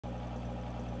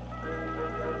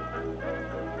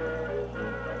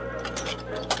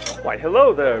Why,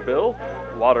 hello there, Bill.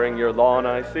 Watering your lawn,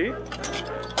 I see.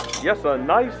 Yes, a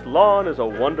nice lawn is a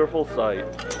wonderful sight.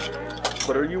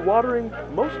 But are you watering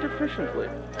most efficiently?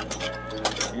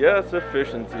 Yes,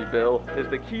 efficiency, Bill, is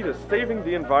the key to saving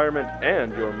the environment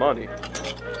and your money.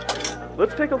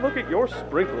 Let's take a look at your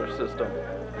sprinkler system.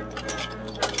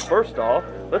 First off,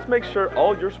 let's make sure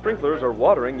all your sprinklers are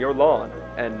watering your lawn,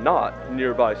 and not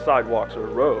nearby sidewalks or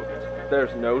roads.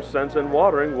 There's no sense in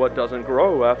watering what doesn't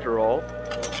grow, after all.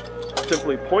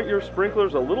 Simply point your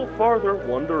sprinklers a little farther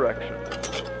one direction.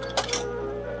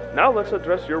 Now let's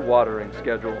address your watering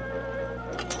schedule.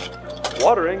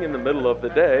 Watering in the middle of the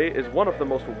day is one of the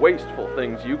most wasteful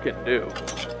things you can do.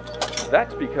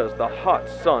 That's because the hot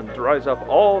sun dries up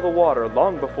all the water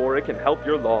long before it can help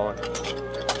your lawn.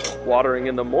 Watering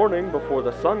in the morning before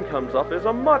the sun comes up is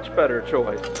a much better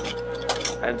choice.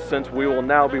 And since we will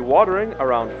now be watering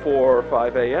around 4 or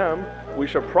 5 a.m., we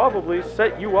should probably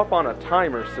set you up on a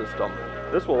timer system.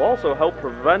 This will also help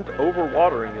prevent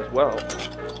overwatering as well.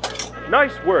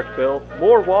 Nice work, Bill.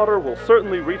 More water will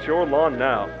certainly reach your lawn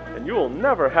now, and you will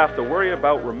never have to worry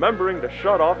about remembering to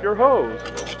shut off your hose.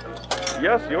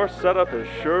 Yes, your setup is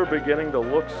sure beginning to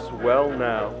look swell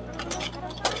now.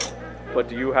 But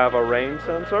do you have a rain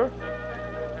sensor?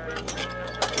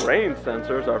 Rain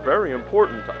sensors are very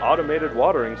important to automated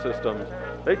watering systems.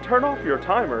 They turn off your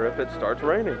timer if it starts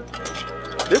raining.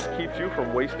 This keeps you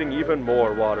from wasting even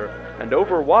more water and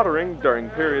overwatering during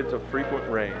periods of frequent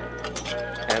rain.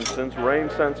 And since rain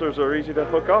sensors are easy to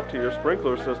hook up to your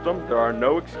sprinkler system, there are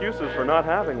no excuses for not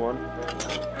having one.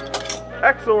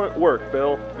 Excellent work,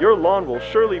 Bill. Your lawn will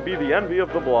surely be the envy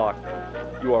of the block.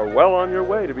 You are well on your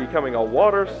way to becoming a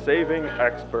water-saving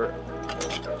expert.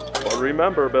 But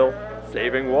remember, Bill,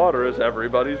 saving water is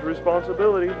everybody's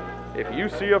responsibility. If you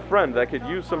see a friend that could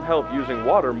use some help using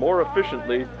water more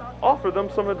efficiently, offer them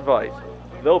some advice.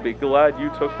 They'll be glad you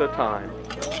took the time.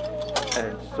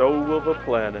 And so will the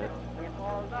planet.